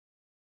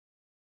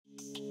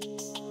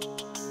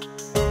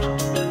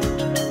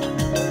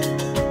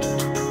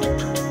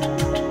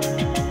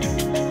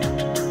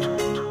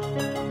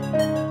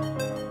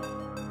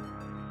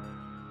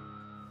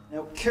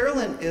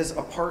is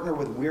a partner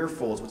with Weir,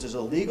 which is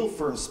a legal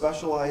firm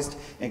specialized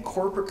in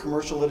corporate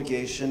commercial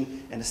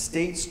litigation and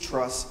estates,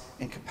 trusts,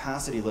 and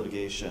capacity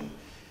litigation.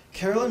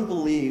 Carolyn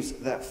believes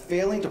that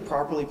failing to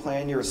properly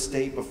plan your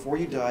estate before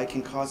you die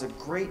can cause a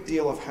great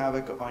deal of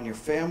havoc on your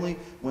family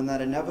when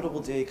that inevitable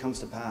day comes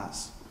to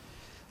pass.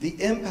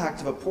 The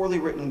impact of a poorly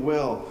written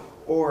will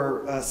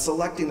or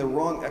selecting the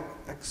wrong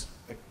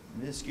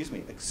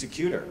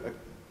executor.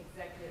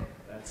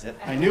 That's it.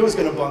 I knew I was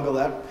going to bungle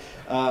that.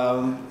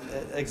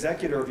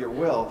 Executor of your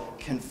will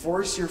can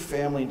force your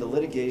family into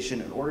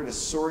litigation in order to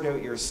sort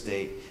out your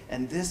estate,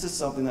 and this is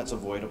something that's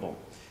avoidable.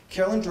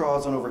 Carolyn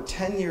draws on over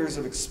 10 years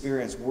of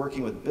experience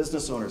working with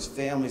business owners,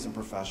 families, and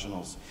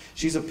professionals.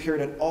 She's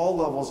appeared at all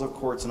levels of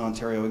courts in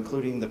Ontario,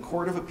 including the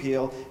Court of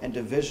Appeal and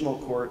Divisional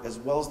Court, as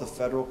well as the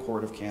Federal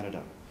Court of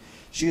Canada.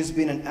 She has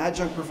been an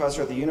adjunct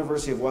professor at the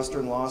University of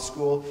Western Law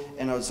School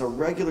and is a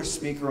regular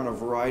speaker on a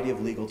variety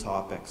of legal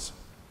topics.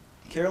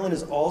 Carolyn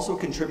is also a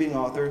contributing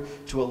author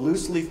to a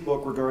loose leaf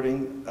book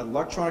regarding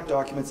electronic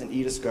documents and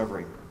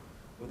e-discovery.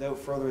 Without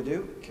further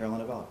ado,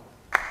 Carolyn Abela.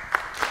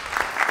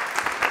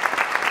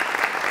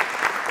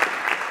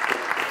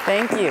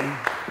 Thank you.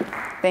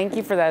 Thank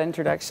you for that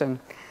introduction.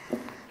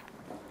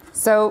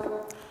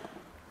 So,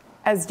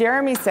 as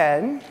Jeremy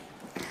said,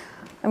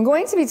 I'm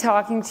going to be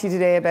talking to you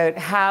today about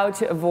how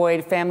to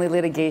avoid family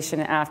litigation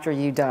after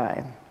you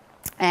die.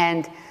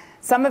 And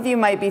some of you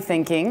might be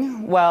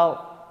thinking,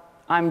 well,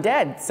 I'm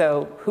dead,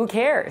 so who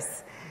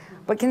cares?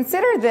 But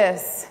consider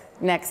this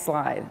next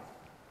slide.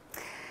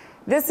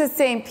 This is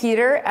St.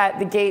 Peter at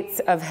the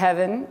gates of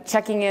heaven,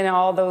 checking in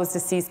all those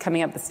deceased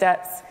coming up the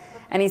steps.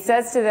 And he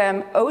says to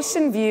them,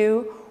 ocean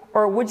view,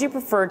 or would you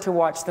prefer to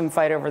watch them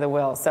fight over the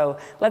will? So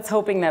let's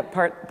hoping that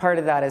part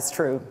of that is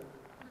true.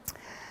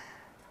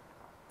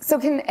 So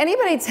can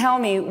anybody tell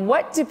me,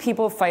 what do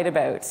people fight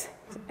about?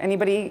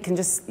 Anybody can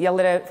just yell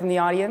it out from the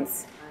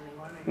audience?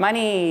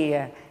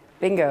 Money.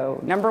 Bingo.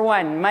 Number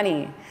one,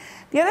 money.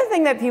 The other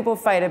thing that people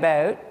fight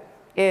about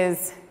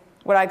is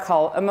what I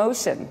call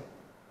emotion.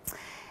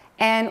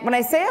 And when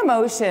I say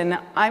emotion,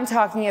 I'm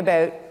talking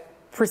about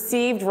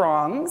perceived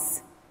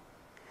wrongs,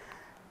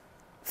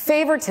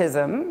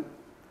 favoritism,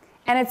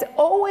 and it's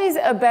always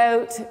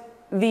about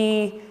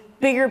the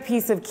bigger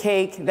piece of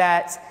cake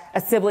that a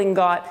sibling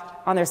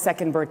got on their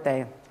second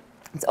birthday.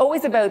 It's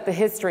always about the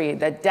history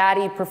that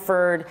daddy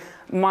preferred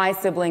my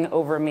sibling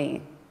over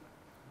me.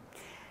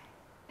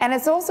 And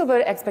it's also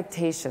about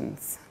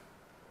expectations.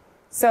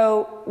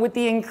 So with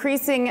the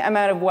increasing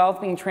amount of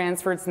wealth being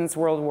transferred since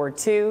World War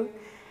II,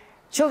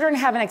 children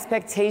have an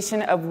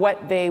expectation of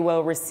what they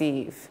will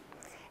receive.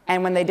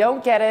 And when they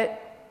don't get it,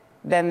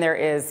 then there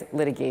is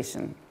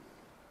litigation.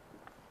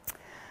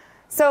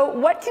 So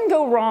what can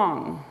go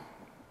wrong?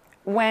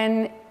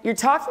 When you're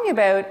talking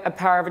about a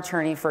power of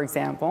attorney, for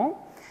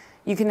example,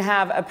 you can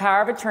have a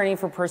power of attorney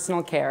for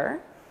personal care,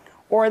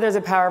 or there's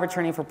a power of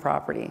attorney for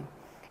property.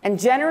 And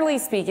generally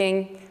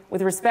speaking,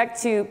 with respect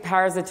to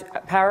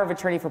power of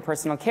attorney for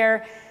personal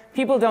care,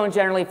 people don't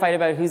generally fight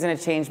about who's going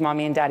to change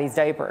mommy and daddy's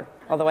diaper,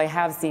 although I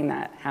have seen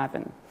that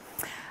happen.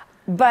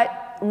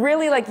 But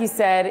really, like you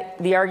said,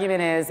 the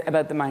argument is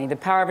about the money, the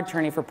power of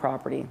attorney for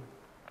property.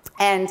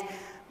 And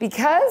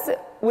because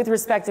with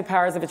respect to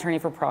powers of attorney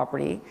for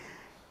property,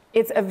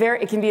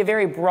 it can be a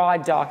very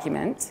broad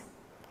document,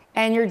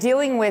 and you're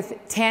dealing with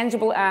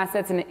tangible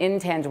assets and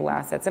intangible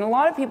assets. And a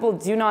lot of people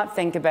do not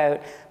think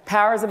about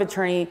powers of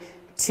attorney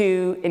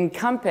to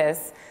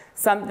encompass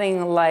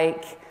something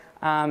like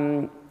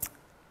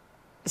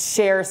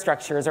share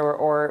structures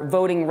or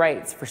voting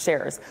rights for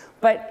shares.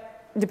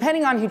 But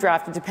depending on who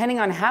drafted, depending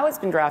on how it's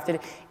been drafted,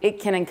 it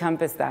can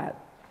encompass that.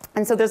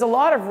 And so there's a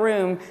lot of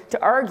room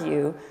to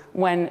argue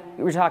when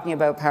we're talking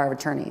about power of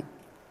attorney.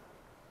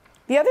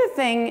 The other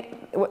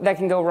thing that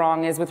can go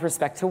wrong is with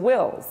respect to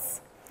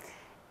wills.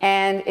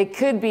 And it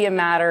could be a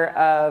matter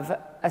of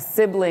a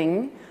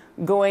sibling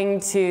going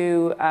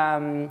to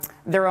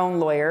their own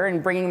lawyer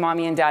and bringing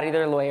mommy and daddy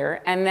their lawyer,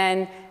 and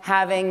then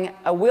having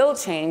a will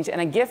change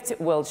and a gift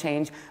will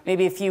change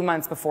maybe a few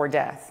months before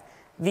death.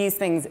 These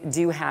things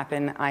do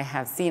happen. I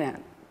have seen it.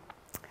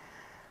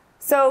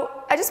 So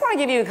I just want to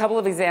give you a couple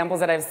of examples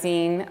that I've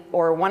seen,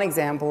 or one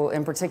example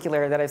in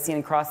particular that I've seen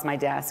across my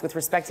desk with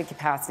respect to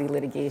capacity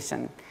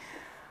litigation.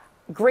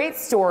 Great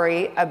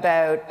story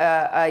about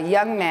a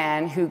young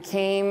man who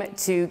came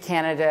to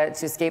Canada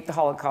to escape the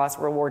Holocaust,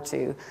 World War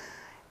II,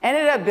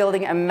 ended up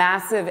building a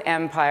massive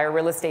empire,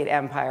 real estate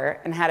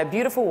empire, and had a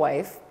beautiful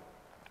wife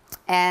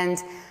and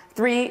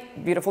 3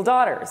 beautiful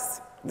daughters.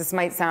 This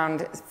might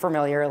sound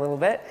familiar a little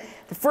bit.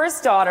 The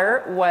first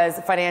daughter was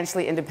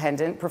financially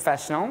independent,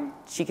 professional.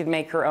 She could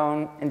make her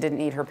own and didn't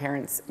need her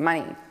parents'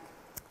 money.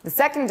 The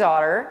second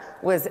daughter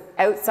was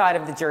outside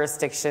of the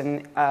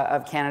jurisdiction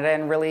of Canada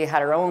and really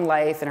had her own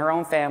life and her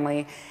own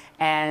family.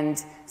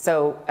 And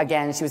so,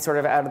 again, she was sort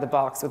of out of the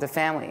box with the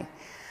family.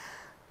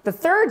 The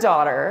third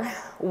daughter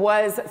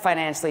was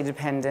financially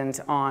dependent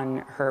on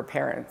her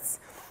parents.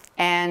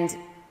 And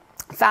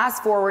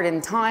fast forward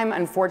in time,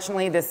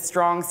 unfortunately, this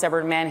strong,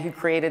 stubborn man who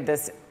created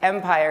this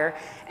empire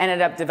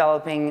ended up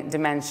developing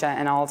dementia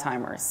and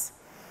Alzheimer's.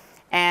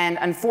 And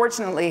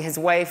unfortunately, his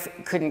wife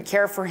couldn't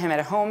care for him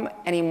at home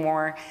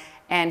anymore,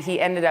 and he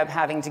ended up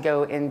having to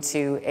go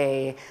into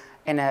a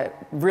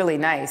really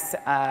nice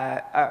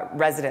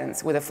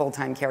residence with a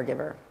full-time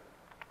caregiver.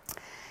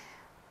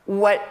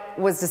 What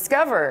was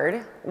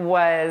discovered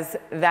was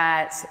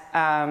that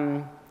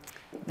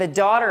the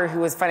daughter, who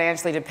was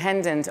financially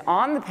dependent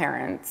on the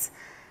parents,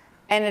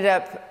 ended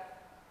up,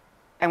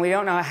 and we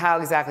don't know how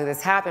exactly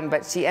this happened,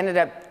 but she ended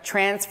up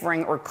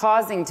transferring or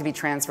causing to be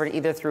transferred,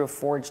 either through a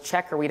forged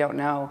check or we don't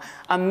know,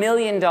 $1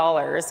 million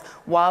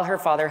while her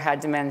father had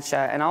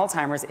dementia and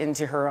Alzheimer's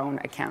into her own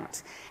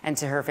account and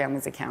to her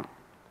family's account.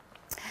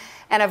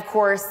 And of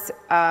course,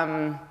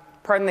 pardon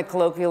the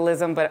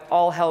colloquialism, but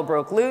all hell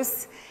broke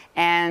loose.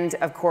 And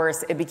of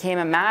course, it became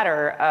a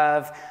matter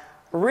of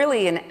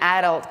really an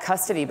adult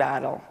custody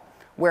battle,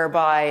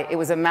 whereby it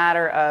was a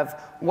matter of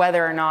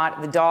whether or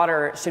not the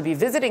daughter should be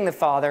visiting the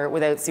father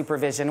without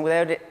supervision,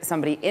 without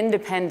somebody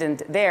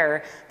independent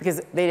there, because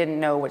they didn't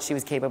know what she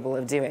was capable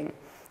of doing.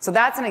 So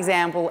that's an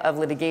example of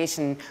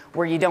litigation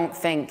where you don't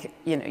think,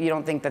 you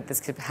don't think that this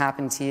could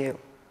happen to you.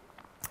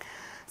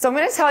 So I'm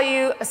going to tell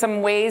you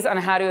some ways on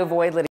how to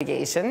avoid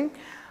litigation. I'm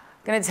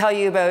going to tell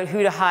you about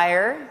who to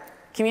hire,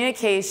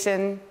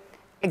 communication,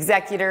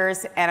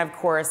 executors, and of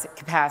course,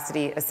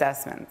 capacity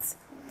assessments.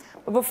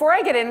 But before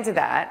I get into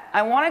that,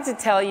 I wanted to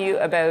tell you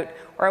about,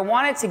 or I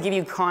wanted to give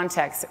you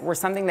context or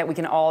something that we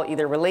can all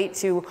either relate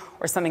to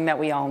or something that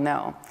we all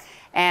know.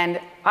 And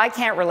I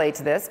can't relate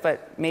to this,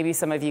 but maybe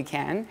some of you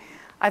can.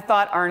 I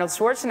thought Arnold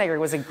Schwarzenegger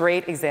was a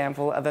great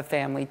example of a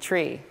family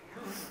tree.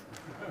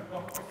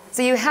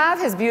 So you have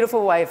his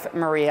beautiful wife,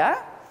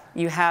 Maria.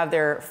 You have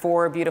their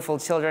 4 beautiful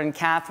children,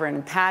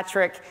 Catherine,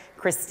 Patrick,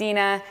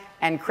 Christina,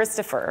 and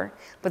Christopher.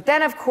 But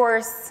then, of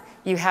course,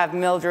 you have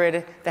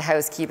Mildred, the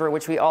housekeeper,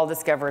 which we all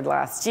discovered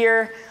last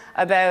year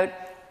about,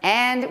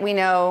 and we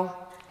know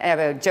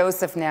about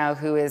Joseph now,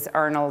 who is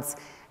Arnold's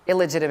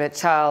illegitimate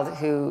child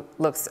who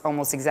looks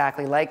almost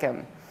exactly like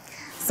him.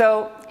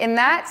 So in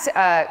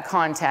that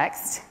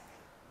context,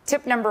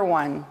 tip number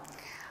 1,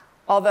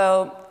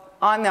 although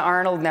on the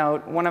Arnold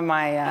note, one of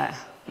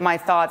my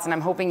thoughts, and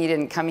I'm hoping you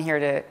didn't come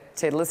here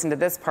to listen to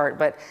this part,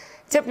 but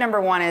tip number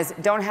 1 is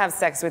don't have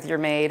sex with your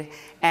maid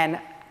and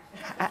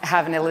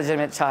have an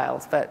illegitimate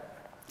child. But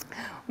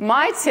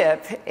my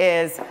tip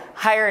is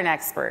hire an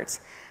expert.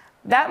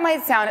 That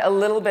might sound a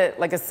little bit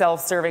like a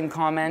self-serving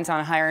comment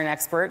on hire an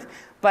expert,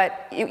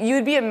 but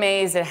you'd be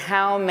amazed at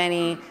how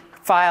many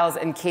files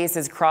and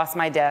cases cross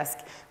my desk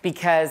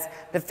because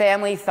the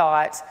family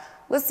thought,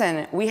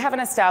 listen, we have an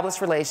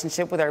established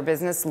relationship with our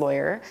business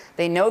lawyer.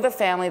 They know the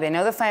family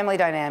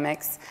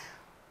dynamics.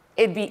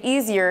 It'd be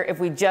easier if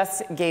we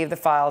just gave the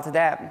file to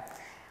them.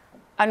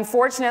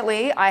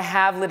 Unfortunately, I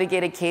have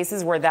litigated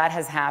cases where that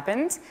has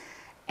happened,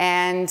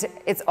 and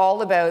it's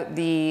all about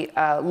the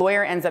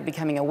lawyer ends up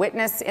becoming a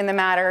witness in the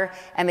matter,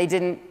 and they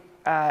didn't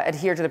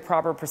adhere to the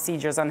proper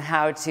procedures on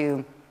how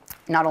to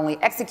not only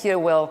execute a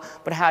will,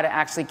 but how to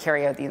actually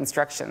carry out the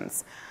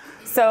instructions.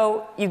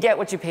 So you get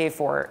what you pay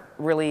for,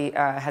 really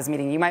has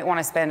meaning. You might want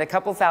to spend a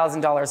couple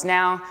 $1,000s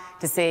now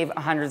to save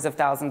hundreds of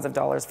thousands of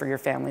dollars for your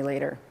family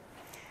later.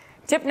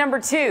 Tip number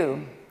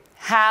 2,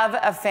 have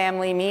a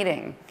family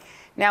meeting.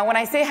 Now, when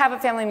I say have a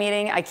family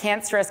meeting, I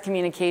can't stress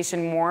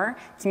communication more.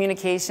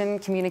 Communication.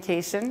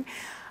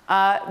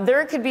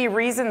 There could be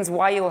reasons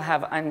why you'll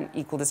have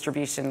unequal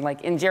distribution.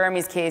 Like in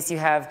Jeremy's case, you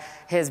have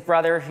his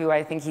brother who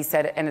I think he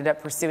said ended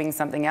up pursuing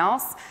something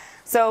else.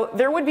 So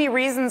there would be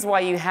reasons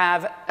why you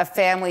have a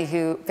family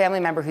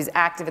member who's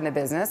active in the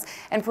business,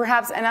 and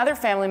perhaps another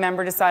family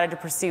member decided to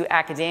pursue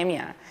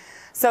academia.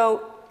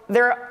 So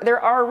there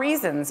are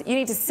reasons. You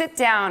need to sit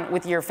down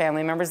with your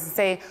family members and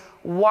say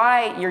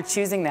why you're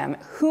choosing them,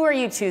 who are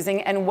you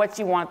choosing, and what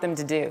you want them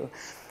to do.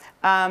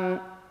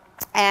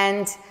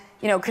 And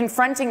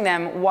confronting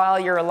them while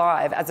you're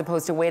alive as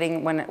opposed to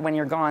waiting when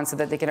you're gone so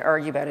that they can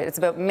argue about it. It's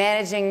about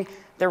managing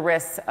the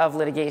risks of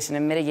litigation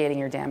and mitigating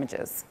your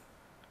damages.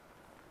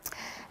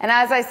 And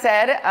as I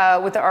said,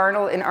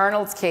 in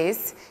Arnold's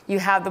case, you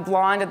have the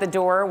blonde at the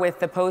door with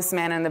the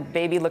postman and the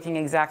baby looking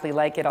exactly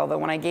like it, although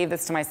when I gave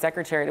this to my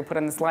secretary to put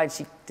on the slide,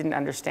 she didn't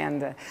understand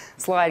the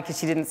slide because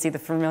she didn't see the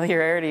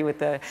familiarity with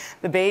the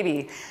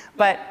baby.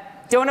 But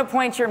don't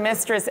appoint your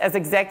mistress as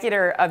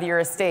executor of your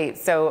estate.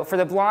 So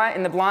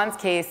in the blonde's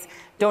case,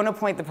 don't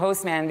appoint the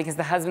postman because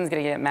the husband's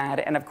going to get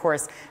mad, and of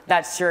course,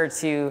 that's sure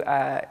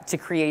to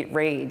create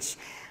rage.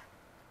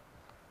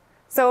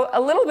 So a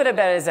little bit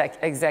about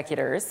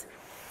executors.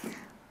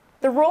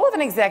 The role of an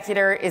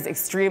executor is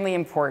extremely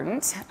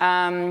important.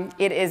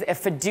 It is a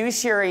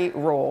fiduciary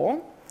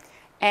role,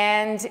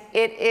 and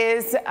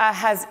it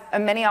has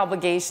many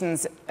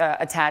obligations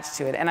attached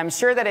to it. And I'm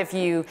sure that if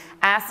you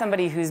ask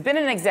somebody who's been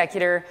an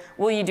executor,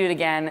 will you do it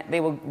again,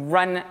 they will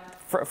run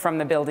from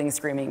the building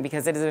screaming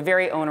because it is a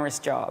very onerous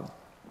job.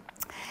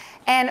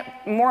 And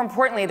more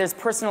importantly, there's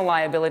personal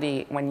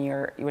liability when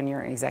you're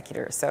an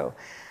executor, so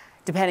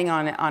depending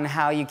on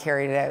how you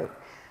carried it out.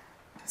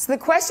 So the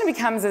question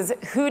becomes is,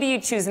 who do you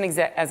choose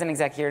as an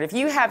executor? If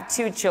you have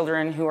two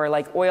children who are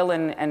like oil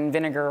and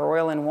vinegar or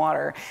oil and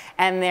water,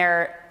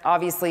 and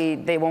obviously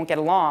they won't get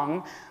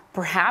along,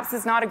 perhaps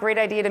it's not a great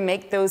idea to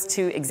make those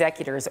two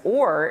executors,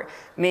 or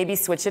maybe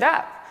switch it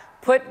up.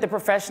 Put the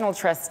professional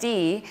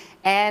trustee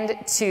and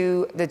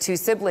the two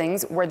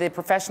siblings, where the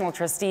professional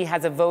trustee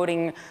has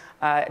a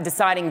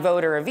deciding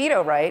vote or a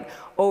veto right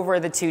over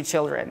the two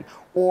children.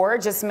 Or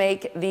just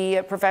make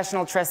the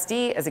professional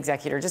trustee as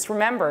executor. Just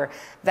remember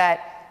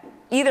that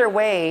either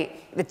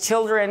way, the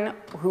children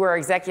who are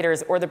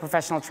executors or the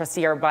professional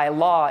trustee are by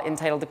law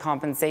entitled to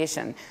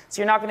compensation.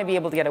 So you're not going to be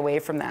able to get away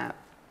from that.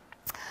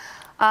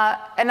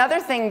 Another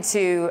thing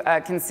to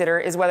consider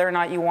is whether or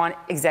not you want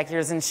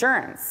executors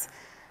insurance.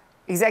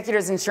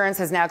 Executors insurance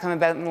has now come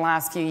about in the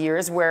last few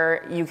years,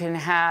 where you can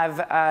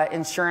have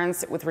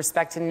insurance with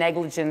respect to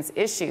negligence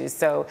issues.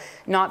 So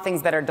not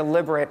things that are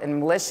deliberate and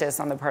malicious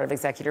on the part of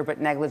executor, but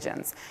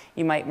negligence.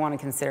 You might want to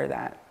consider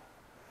that.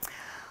 I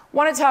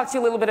want to talk to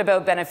you a little bit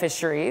about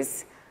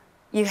beneficiaries.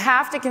 You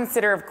have to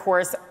consider, of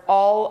course,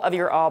 all of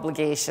your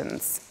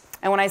obligations.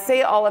 And when I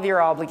say all of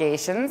your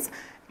obligations,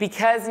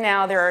 because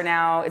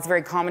it's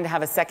very common to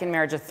have a second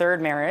marriage, a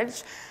third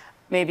marriage,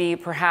 maybe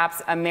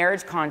perhaps a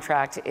marriage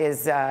contract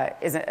is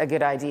a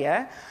good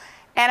idea.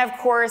 And of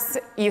course,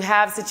 you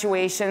have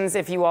situations,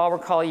 if you all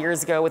recall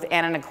years ago with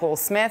Anna Nicole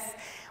Smith,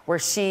 where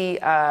she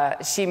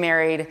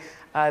married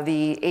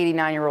the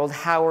 89-year-old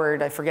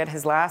Howard, I forget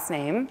his last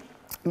name.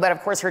 But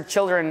of course, his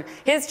children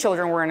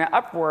were in an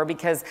uproar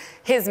because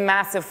his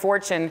massive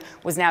fortune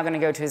was now going to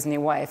go to his new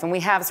wife. And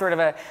we have sort of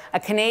a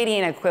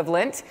Canadian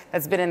equivalent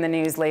that's been in the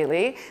news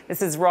lately.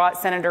 This is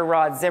Senator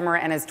Rod Zimmer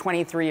and his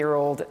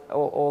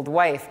 23-year-old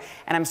wife.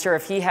 And I'm sure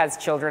if he has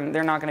children,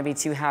 they're not going to be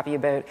too happy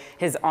about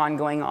his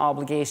ongoing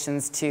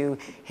obligations to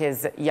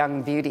his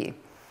young beauty.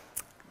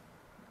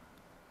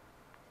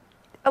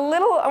 I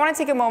want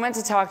to take a moment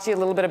to talk to you a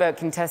little bit about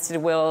contested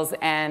wills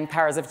and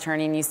powers of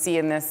attorney. And you see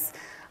in this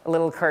a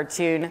little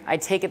cartoon. I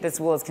take it this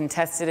will is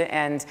contested,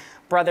 and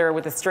brother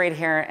with the straight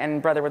hair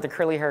and brother with the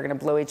curly hair are going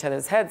to blow each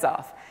other's heads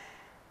off.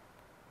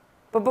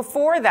 But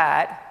before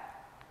that,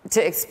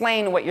 to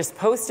explain what you're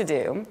supposed to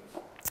do,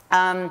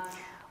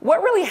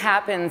 what really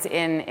happens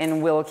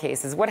in will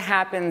cases? What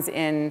happens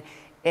in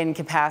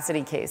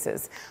capacity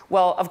cases?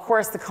 Well, of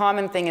course, the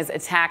common thing is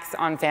attacks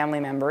on family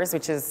members,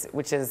 which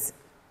is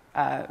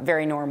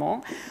very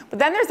normal. But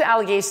then there's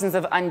allegations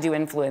of undue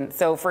influence.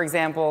 So, for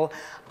example,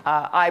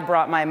 I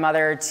brought my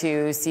mother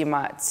to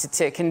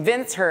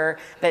convince her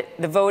that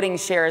the voting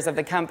shares of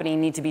the company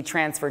need to be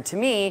transferred to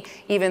me,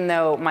 even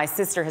though my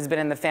sister has been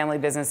in the family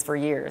business for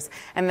years.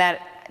 And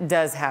that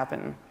does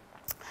happen.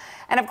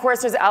 And of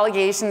course, there's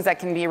allegations that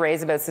can be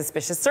raised about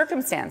suspicious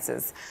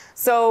circumstances.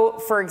 So,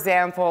 for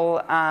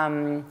example,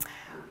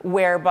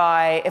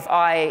 whereby if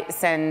I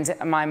send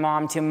my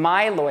mom to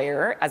my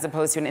lawyer as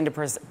opposed to an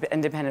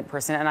independent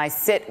person, and I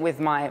sit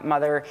with my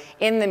mother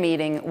in the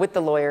meeting with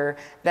the lawyer,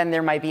 then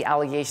there might be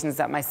allegations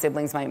that my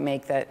siblings might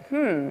make that,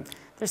 there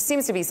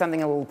seems to be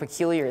something a little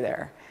peculiar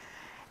there.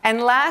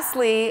 And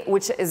lastly,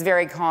 which is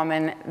very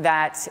common,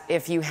 that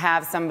if you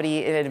have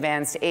somebody in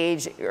advanced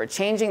age or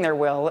changing their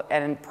will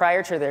and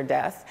prior to their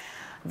death,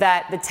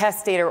 that the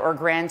testator or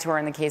grantor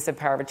in the case of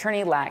power of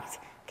attorney lacked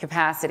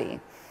capacity.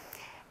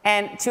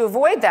 And to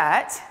avoid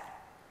that,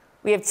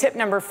 we have tip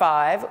number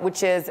 5,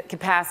 which is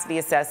capacity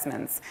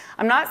assessments.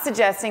 I'm not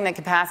suggesting that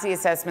capacity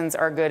assessments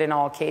are good in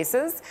all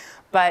cases,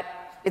 but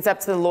it's up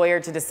to the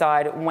lawyer to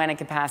decide when a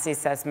capacity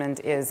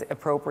assessment is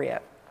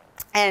appropriate.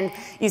 And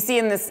you see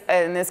in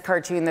this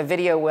cartoon, the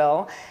video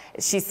will,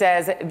 she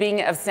says,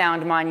 being of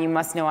sound mind, you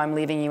must know I'm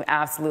leaving you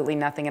absolutely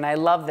nothing. And I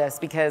love this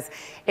because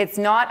it's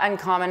not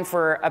uncommon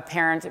for a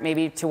parent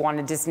maybe to want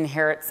to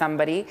disinherit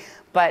somebody,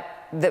 but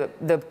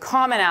the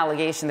common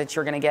allegation that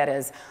you're going to get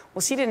is,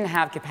 well, she didn't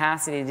have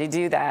capacity to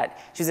do that.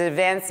 She was at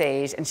advanced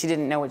age and she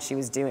didn't know what she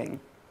was doing.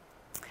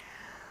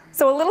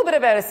 So a little bit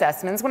about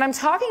assessments. When I'm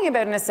talking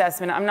about an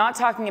assessment, I'm not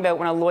talking about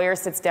when a lawyer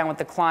sits down with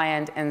the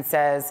client and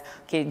says,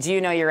 okay, do you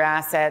know your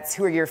assets?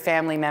 Who are your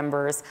family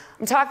members?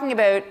 I'm talking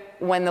about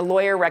when the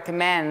lawyer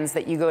recommends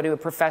that you go to a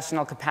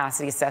professional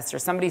capacity assessor,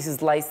 somebody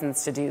who's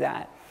licensed to do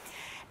that.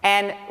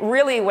 And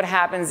really what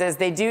happens is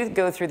they do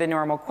go through the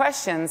normal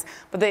questions,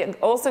 but they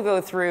also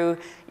go through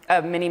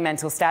a mini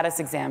mental status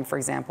exam, for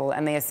example,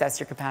 and they assess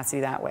your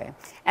capacity that way.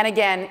 And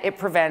again, it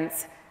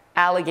prevents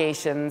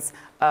allegations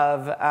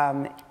of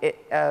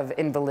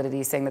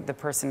invalidity, saying that the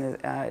person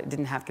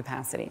didn't have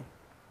capacity.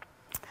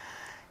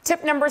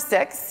 Tip number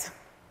 6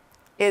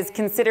 is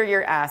consider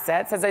your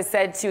assets. As I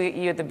said to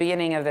you at the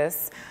beginning of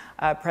this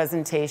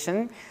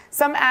presentation,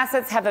 some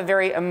assets have a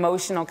very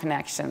emotional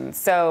connection.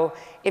 So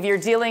if you're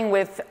dealing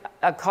with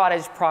a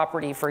cottage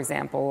property, for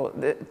example,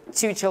 the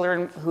 2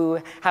 children who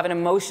have an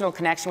emotional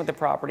connection with the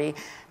property,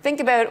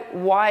 think about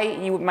why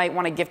you might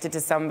want to gift it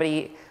to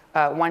somebody,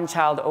 one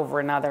child over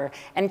another,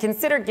 and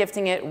consider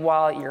gifting it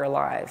while you're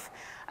alive.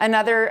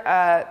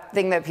 Another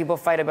thing that people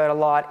fight about a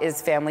lot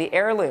is family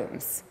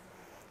heirlooms.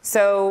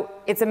 So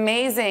it's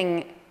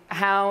amazing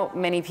how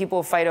many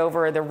people fight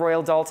over the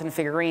Royal Dalton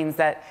figurines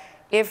that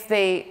if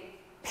they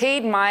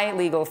paid my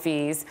legal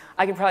fees,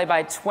 I could probably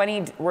buy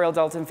 20 Royal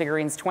Dalton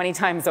figurines 20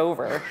 times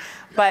over.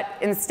 But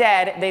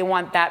instead, they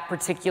want that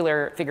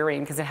particular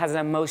figurine because it has an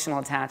emotional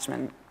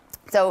attachment.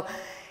 So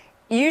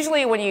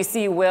usually when you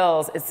see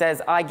wills, it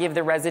says, I give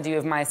the residue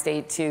of my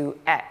estate to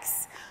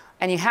X.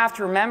 And you have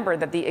to remember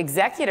that the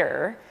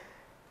executor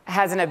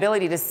has an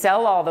ability to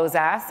sell all those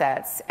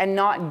assets and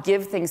not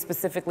give things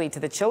specifically to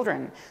the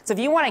children. So if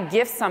you want to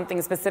gift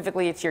something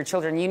specifically to your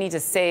children, you need to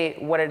say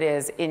what it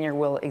is in your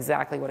will,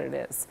 exactly what it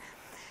is.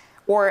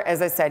 Or,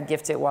 as I said,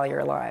 gift it while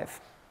you're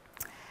alive.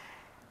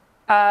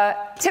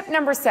 Tip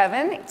number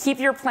 7, keep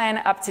your plan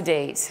up to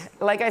date.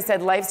 Like I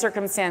said, life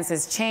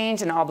circumstances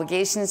change and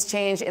obligations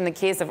change. In the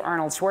case of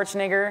Arnold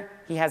Schwarzenegger,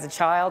 he has a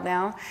child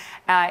now.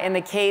 In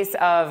the case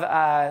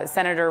of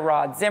Senator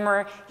Rod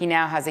Zimmer, he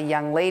now has a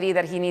young lady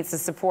that he needs to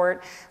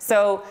support.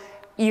 So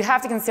you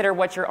have to consider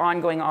what your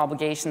ongoing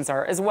obligations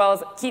are, as well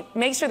as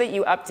make sure that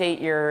you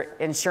update your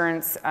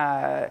insurance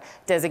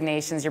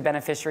designations, your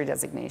beneficiary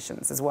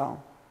designations as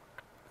well.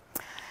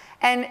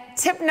 And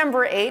tip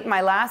number 8,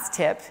 my last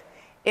tip,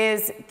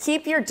 is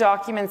keep your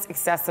documents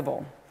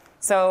accessible.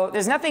 So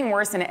there's nothing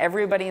worse than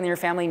everybody in your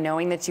family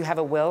knowing that you have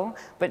a will,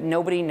 but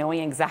nobody knowing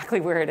exactly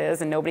where it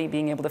is and nobody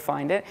being able to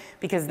find it,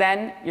 because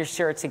then you're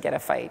sure to get a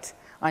fight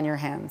on your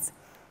hands.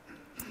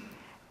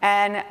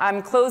 And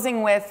I'm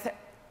closing with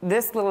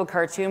this little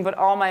cartoon, but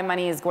all my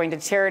money is going to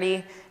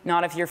charity,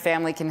 not if your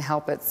family can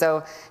help it.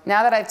 So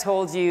now that I've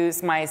told you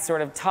my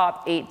sort of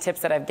top 8 tips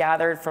that I've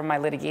gathered from my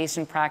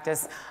litigation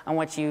practice on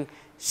what you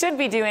should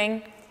be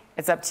doing,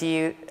 it's up to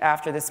you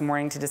after this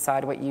morning to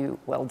decide what you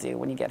will do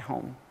when you get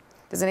home.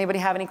 Does anybody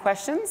have any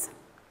questions?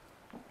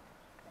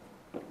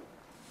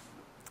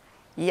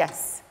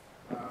 Yes.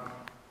 In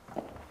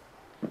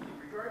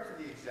regard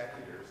to the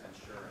executor's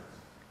insurance,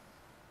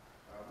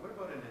 what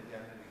about an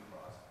indemnity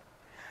clause?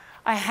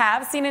 I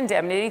have seen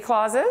indemnity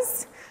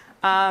clauses,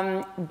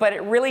 but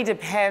it really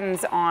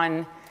depends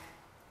on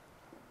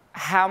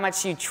how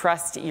much you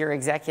trust your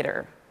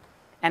executor.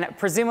 And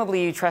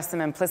presumably you trust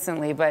them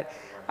implicitly, but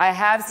I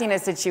have seen a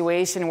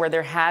situation where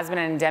there has been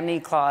an indemnity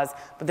clause,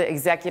 but the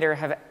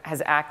executor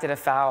has acted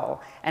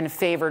afoul and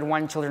favored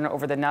one children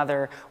over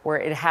another, where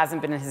it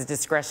hasn't been in his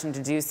discretion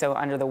to do so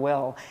under the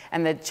will.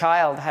 And the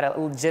child had a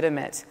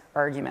legitimate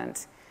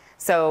argument.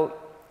 So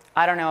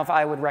I don't know if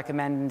I would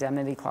recommend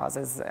indemnity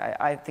clauses.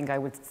 I think I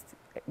would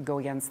go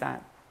against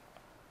that.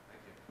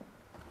 Thank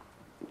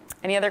you.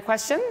 Any other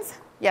questions?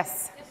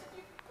 Yes? Yes, if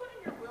you put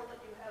in your will that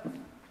you have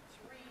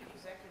 3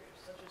 executors,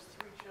 such as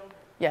 3 children,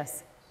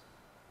 Yes.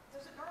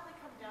 does it normally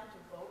come down to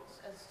votes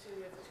as to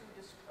if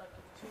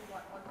 2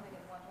 want one thing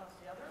and 1 wants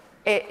the other?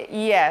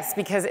 Yes,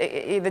 because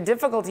the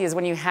difficulty is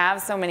when you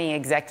have so many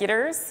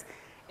executors,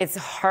 it's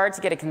hard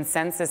to get a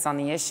consensus on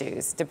the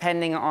issues,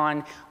 depending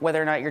on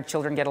whether or not your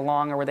children get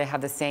along or whether they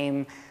have the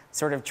same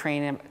sort of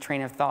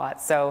train of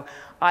thought. So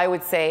I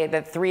would say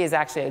that 3 is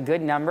actually a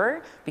good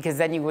number, because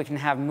then you can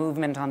have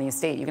movement on the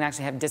estate. You can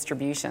actually have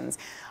distributions.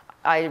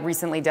 I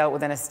recently dealt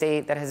with an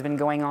estate that has been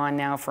going on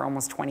now for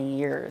almost 20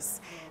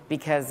 years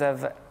because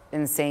of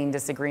insane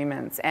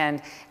disagreements,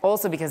 and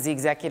also because the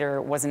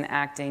executor wasn't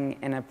acting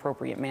in an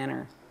appropriate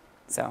manner.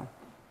 So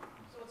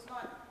it's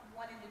not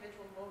one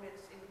individual vote, it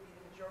would be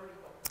the majority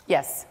vote?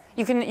 yes,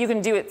 you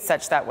can do it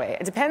such that way.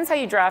 It depends how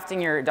you're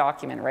drafting your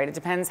document, right? It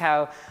depends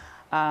how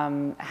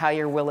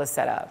your will is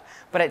set up.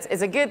 But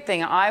it's a good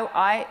thing.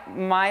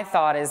 My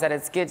thought is that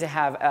it's good to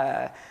have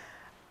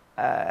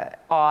a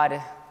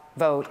odd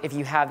vote if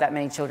you have that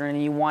many children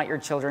and you want your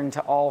children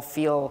to all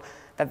feel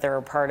that they're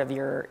a part of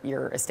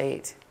your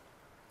estate.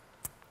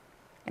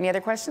 Any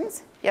other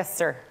questions? Yes,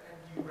 sir.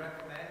 And do you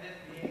recommend it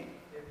being,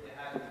 if you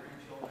have 3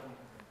 children,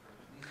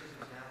 Lisa's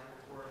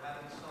example, or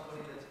having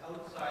somebody that's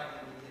outside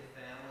the immediate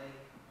family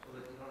so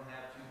that you don't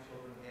have 2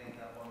 children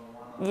handicapped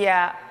on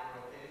Yeah.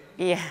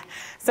 Yeah.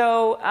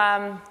 So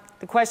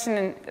the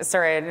question,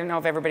 sorry, I didn't know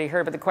if everybody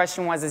heard, but the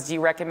question was, do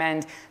you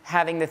recommend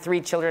having the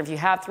 3 children, if you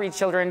have 3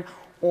 children,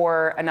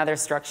 or another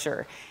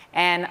structure?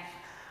 And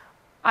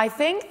I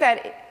think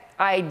that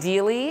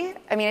ideally,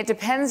 I mean, it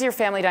depends your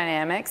family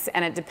dynamics,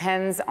 and it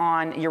depends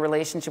on your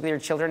relationship with your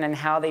children and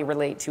how they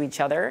relate to each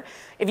other.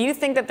 If you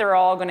think that they're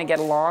all going to get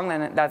along,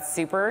 then that's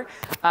super.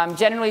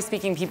 Generally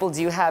speaking, people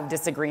do have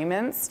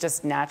disagreements,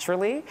 just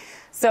naturally.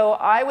 So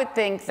I would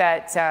think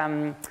that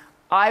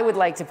I would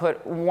like to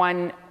put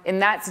one, in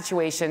that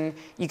situation,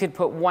 you could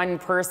put one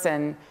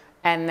person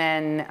and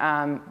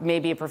then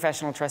maybe a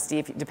professional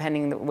trustee,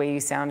 depending the way you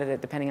sounded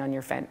it, depending on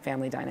your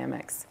family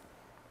dynamics.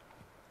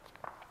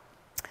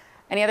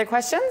 Any other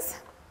questions?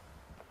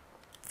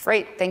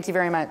 Great, thank you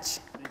very much.